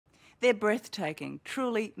They're breathtaking,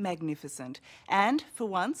 truly magnificent, and for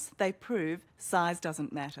once they prove size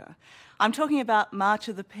doesn't matter. I'm talking about March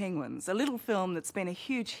of the Penguins, a little film that's been a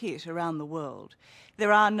huge hit around the world.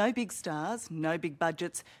 There are no big stars, no big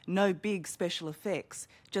budgets, no big special effects,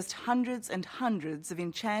 just hundreds and hundreds of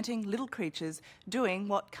enchanting little creatures doing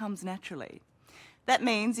what comes naturally. That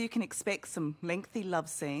means you can expect some lengthy love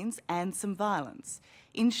scenes and some violence.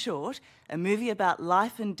 In short, a movie about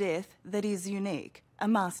life and death that is unique, a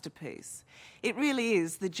masterpiece. It really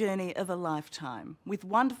is the journey of a lifetime, with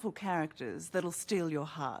wonderful characters that'll steal your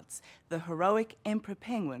hearts, the heroic emperor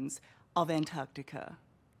penguins of Antarctica.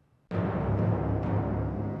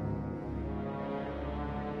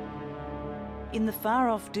 In the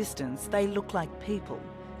far-off distance, they look like people,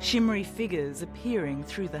 shimmery figures appearing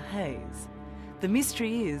through the haze. The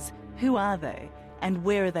mystery is, who are they and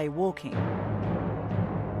where are they walking?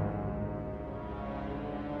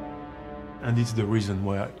 And it's the reason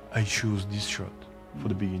why I choose this shot for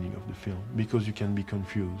the beginning of the film, because you can be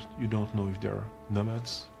confused. You don't know if they're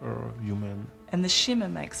nomads or human. And the shimmer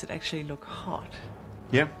makes it actually look hot.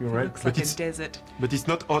 Yeah, you're right. It looks like a desert. But it's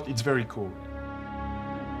not hot, it's very cold.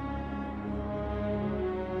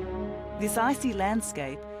 This icy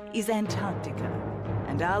landscape is Antarctica,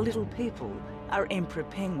 and our little people are emperor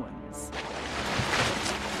penguins.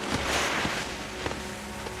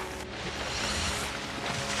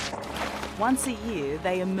 Once a year,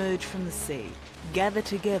 they emerge from the sea, gather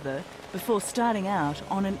together before starting out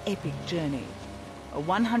on an epic journey. A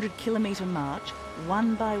 100-kilometre march,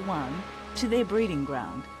 one by one, to their breeding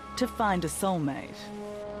ground to find a soulmate.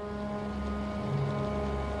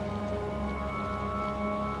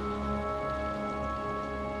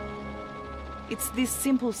 It's this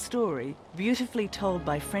simple story, beautifully told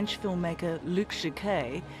by French filmmaker Luc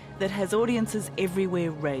Jacquet, that has audiences everywhere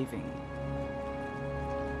raving.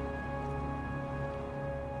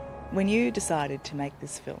 When you decided to make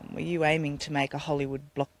this film, were you aiming to make a Hollywood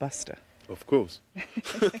blockbuster? Of course.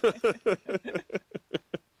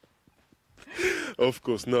 Of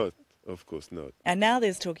course not. Of course not. And now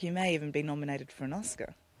there's talk you may even be nominated for an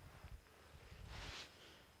Oscar.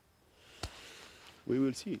 We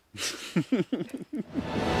will see.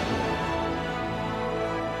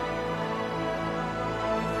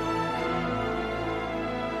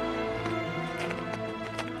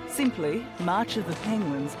 Simply, March of the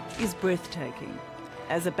Penguins is breathtaking.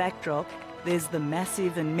 As a backdrop, there's the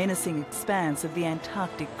massive and menacing expanse of the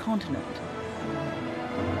Antarctic continent.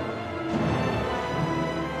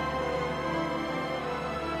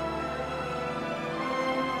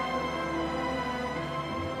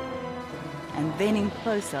 And then in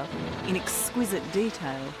close-up, in exquisite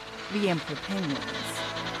detail, the emperor penguins.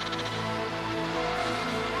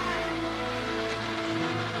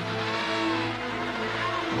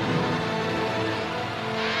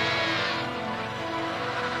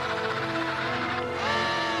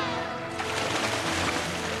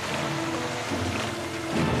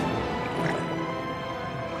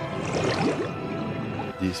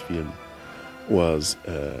 This film was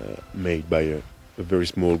made by a very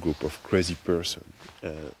small group of crazy persons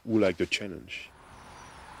who like the challenge.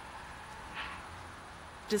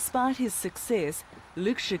 Despite his success,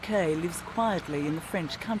 Luc Jacquet lives quietly in the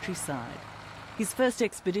French countryside. His first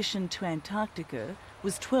expedition to Antarctica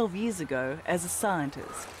was 12 years ago as a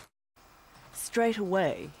scientist. Straight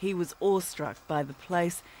away, he was awestruck by the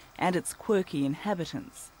place and its quirky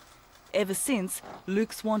inhabitants. Ever since,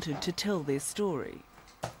 Luc's wanted to tell their story.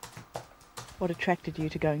 What attracted you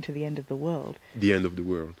to going to the end of the world? The end of the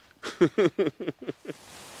world.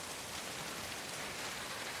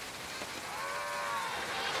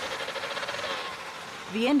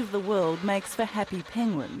 The end of the world makes for happy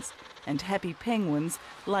penguins, and happy penguins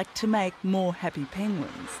like to make more happy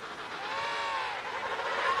penguins.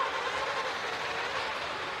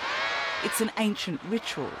 It's an ancient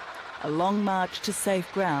ritual, a long march to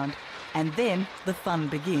safe ground, and then the fun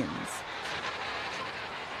begins.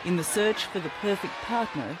 In the search for the perfect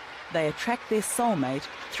partner, they attract their soulmate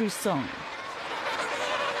through song.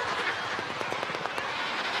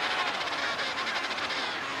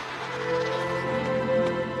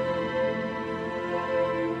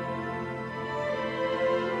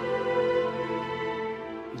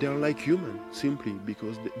 They are like human, simply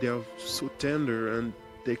because they are so tender and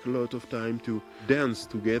take a lot of time to dance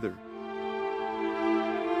together.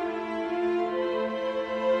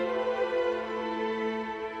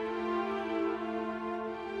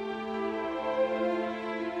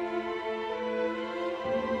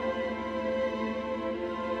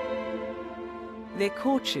 Their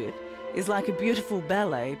courtship is like a beautiful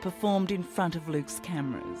ballet performed in front of Luc's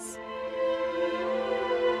cameras.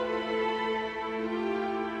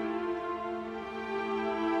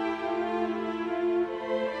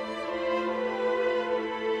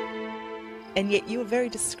 And yet you were very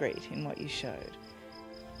discreet in what you showed.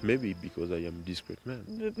 Maybe because I am a discreet man.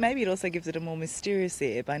 But maybe it also gives it a more mysterious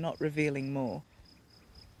air by not revealing more.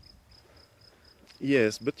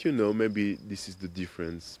 Yes, but you know, maybe this is the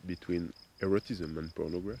difference between erotism and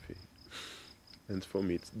pornography. And for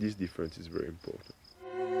me, this difference is very important.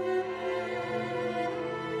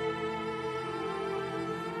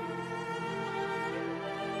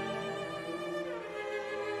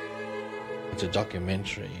 It's a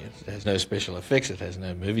documentary. It has no special effects. It has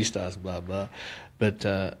no movie stars, blah, blah. But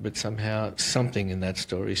somehow something in that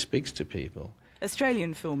story speaks to people.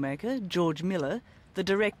 Australian filmmaker George Miller, the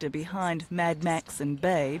director behind Mad Max and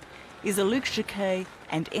Babe, is a Luc Jacquet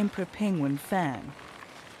and Emperor Penguin fan.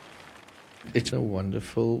 It's a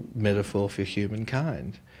wonderful metaphor for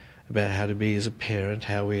humankind, about how to be as a parent,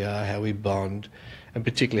 how we are, how we bond, and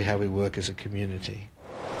particularly how we work as a community.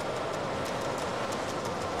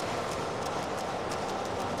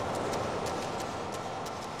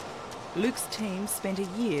 Luc's team spent a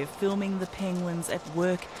year filming the penguins at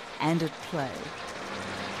work and at play.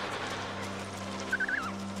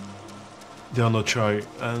 They are not shy,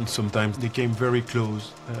 and sometimes they came very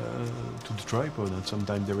close to the tripod, and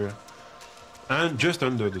sometimes they were and just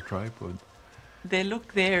under the tripod. Their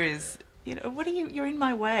look there is, you know, what are you, you're in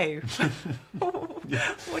my way.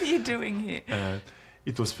 What are you doing here?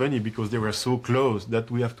 It was funny because they were so close that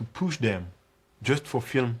we have to push them just for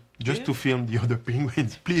film, just to film the other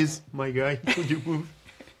penguins. Please, my guy, could you move?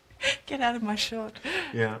 Get out of my shot.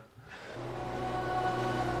 Yeah.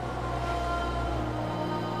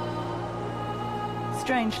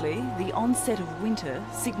 Strangely, the onset of winter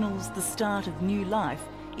signals the start of new life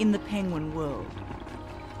in the penguin world.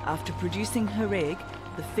 After producing her egg,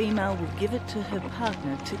 the female will give it to her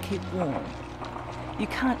partner to keep warm. You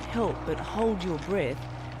can't help but hold your breath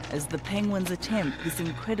as the penguins attempt this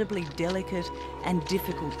incredibly delicate and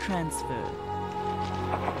difficult transfer.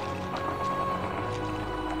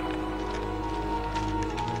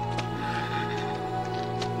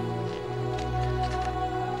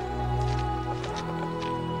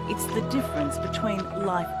 It's the difference between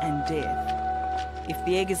life and death. If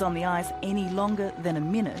the egg is on the ice any longer than a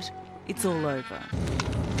minute, it's all over.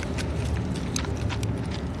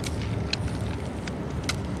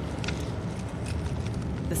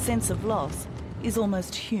 The sense of loss is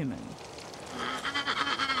almost human.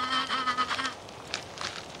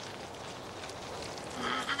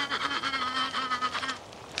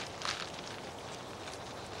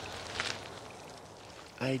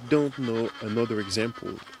 I don't know another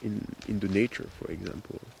example in the nature, for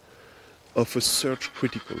example, of a such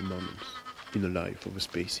critical moment in the life of a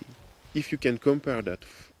species. If you can compare that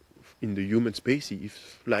in the human species,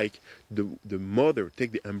 if like the mother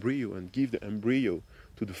take the embryo and give the embryo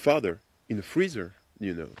to the father in a freezer,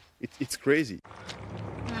 you know, it's crazy.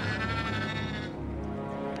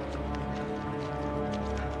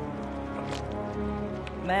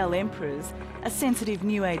 Male emperors are sensitive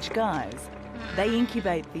New Age guys. They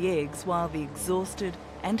incubate the eggs while the exhausted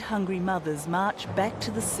and hungry mothers march back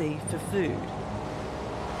to the sea for food.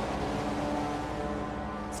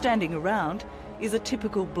 Standing around is a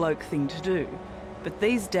typical bloke thing to do, but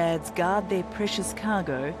these dads guard their precious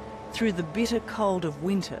cargo through the bitter cold of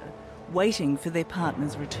winter, waiting for their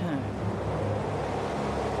partner's return.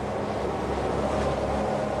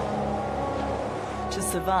 To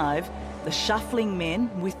survive, the shuffling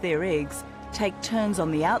men with their eggs take turns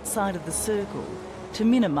on the outside of the circle to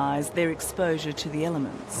minimise their exposure to the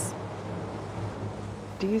elements.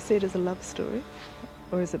 Do you see it as a love story,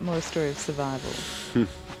 or is it more a story of survival?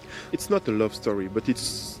 It's not a love story, but it's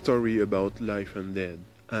a story about life and death.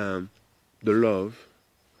 The love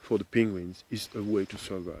for the penguins is a way to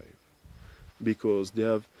survive, because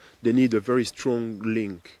they need a very strong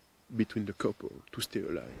link between the couple to stay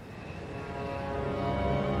alive.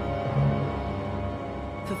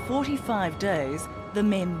 For 45 days, the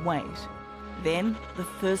men wait. Then the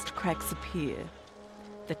first cracks appear.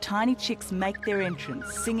 The tiny chicks make their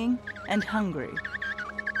entrance, singing and hungry.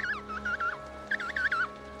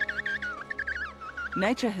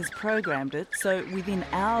 Nature has programmed it so within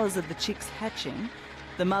hours of the chicks hatching,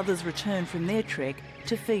 the mothers return from their trek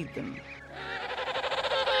to feed them.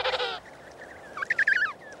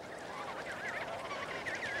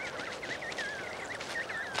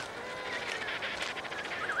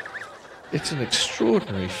 It's an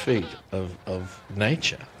extraordinary feat of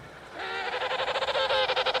nature.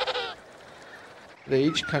 They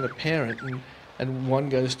each kind of parent, and one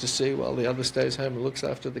goes to sea while the other stays home and looks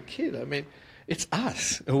after the kid. I mean, it's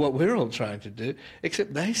us, and what we're all trying to do,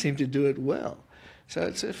 except they seem to do it well. So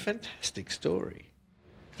it's a fantastic story.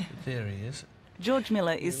 There he is. George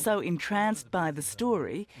Miller is so entranced by the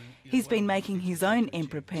story, he's been making his own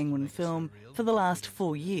emperor penguin film for the last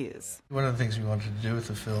 4 years. One of the things we wanted to do with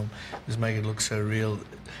the film was make it look so real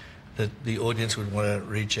that the audience would want to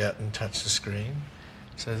reach out and touch the screen.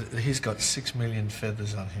 So he's got 6 million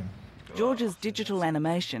feathers on him. George's digital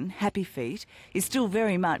animation, Happy Feet, is still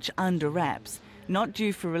very much under wraps, not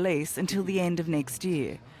due for release until the end of next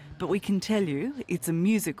year. But we can tell you it's a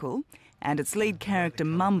musical, and its lead character,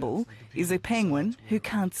 Mumble, is a penguin who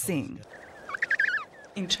can't sing.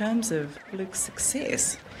 In terms of Luc's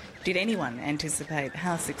success, did anyone anticipate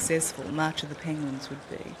how successful March of the Penguins would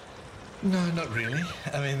be? No, not really.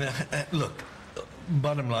 I mean, look,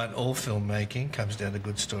 bottom line, all filmmaking comes down to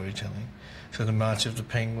good storytelling. So the March of the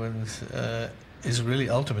Penguins is really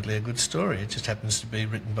ultimately a good story. It just happens to be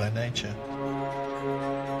written by nature.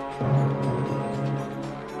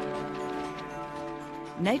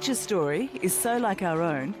 Nature's story is so like our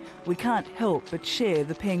own, we can't help but share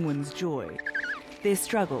the penguins' joy, their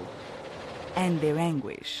struggle and their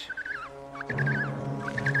anguish.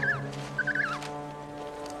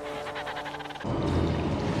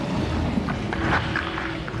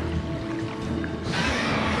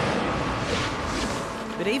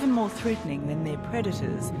 But even more threatening than their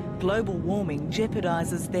predators, global warming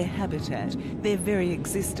jeopardises their habitat, their very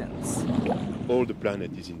existence. All the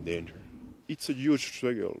planet is in danger. It's a huge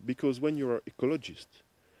struggle because when you're an ecologist,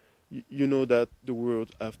 you know that the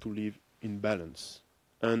world has to live in balance.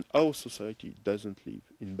 And our society doesn't live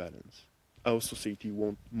in balance. Our society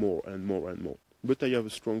wants more and more and more. But I have a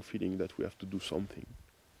strong feeling that we have to do something.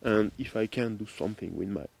 And if I can do something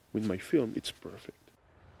with my film, it's perfect.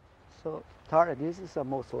 So, Tara, this is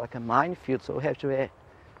almost like a minefield, so we have to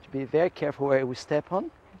be very careful where we step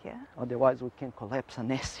on. Yeah. Otherwise, we can collapse a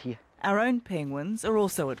nest here. Our own penguins are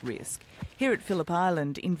also at risk. Here at Phillip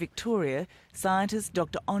Island in Victoria, scientist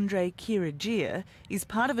Dr. Andre Kiragia is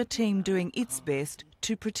part of a team doing its best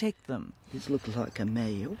to protect them. This looks like a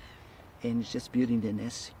male, and it's just building the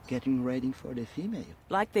nest, getting ready for the female.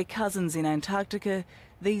 Like their cousins in Antarctica,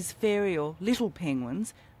 these fairy or little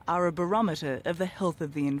penguins are a barometer of the health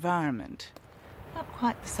of the environment. Not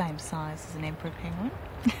quite the same size as an emperor penguin.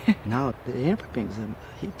 Now, the emperor penguins are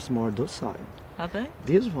heaps more docile. Are they?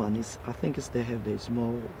 This one is, I think they have the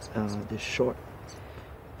small, the short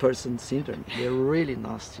person syndrome. They're really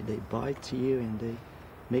nasty. They bite you and they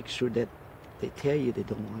make sure that they tell you they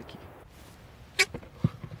don't like you.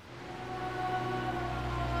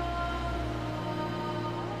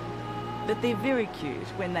 But they're very cute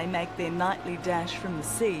when they make their nightly dash from the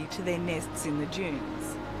sea to their nests in the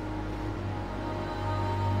dunes.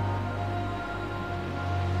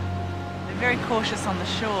 Very cautious on the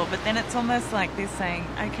shore, but then it's almost like they're saying,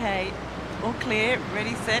 okay, all clear,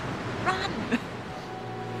 ready, set, run.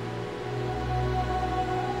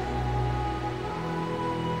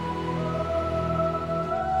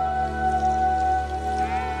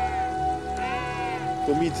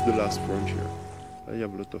 For me, it's the last frontier. I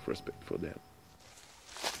have a lot of respect for them.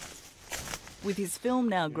 With his film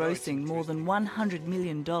now grossing more than $100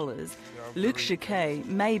 million, Luc Jacquet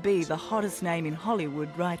may be the hottest name in Hollywood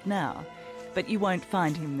right now. But you won't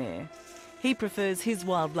find him there. He prefers his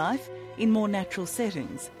wildlife in more natural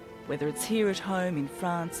settings, whether it's here at home in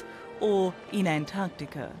France or in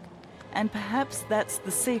Antarctica. And perhaps that's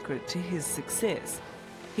the secret to his success.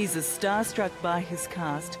 He's as starstruck by his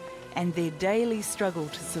cast and their daily struggle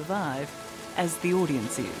to survive as the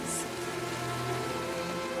audience is.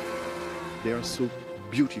 They are so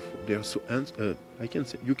beautiful. They are so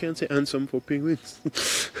you can say handsome for penguins.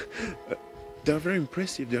 They are very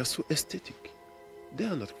impressive. They are so aesthetic. They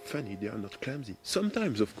are not funny. They are not clumsy.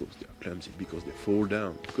 Sometimes, of course, they are clumsy because they fall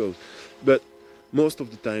down. But most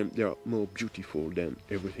of the time, they are more beautiful than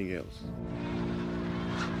everything else.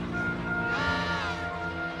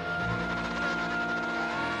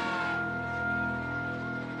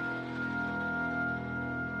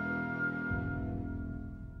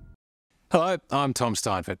 Hello, I'm Tom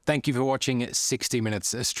Steinfort. Thank you for watching 60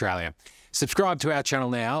 Minutes Australia. Subscribe to our channel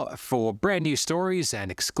now for brand new stories and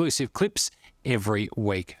exclusive clips every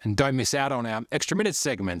week. And don't miss out on our extra minutes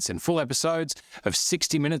segments and full episodes of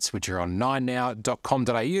 60 Minutes, which are on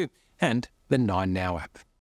 9now.com.au and the 9Now app.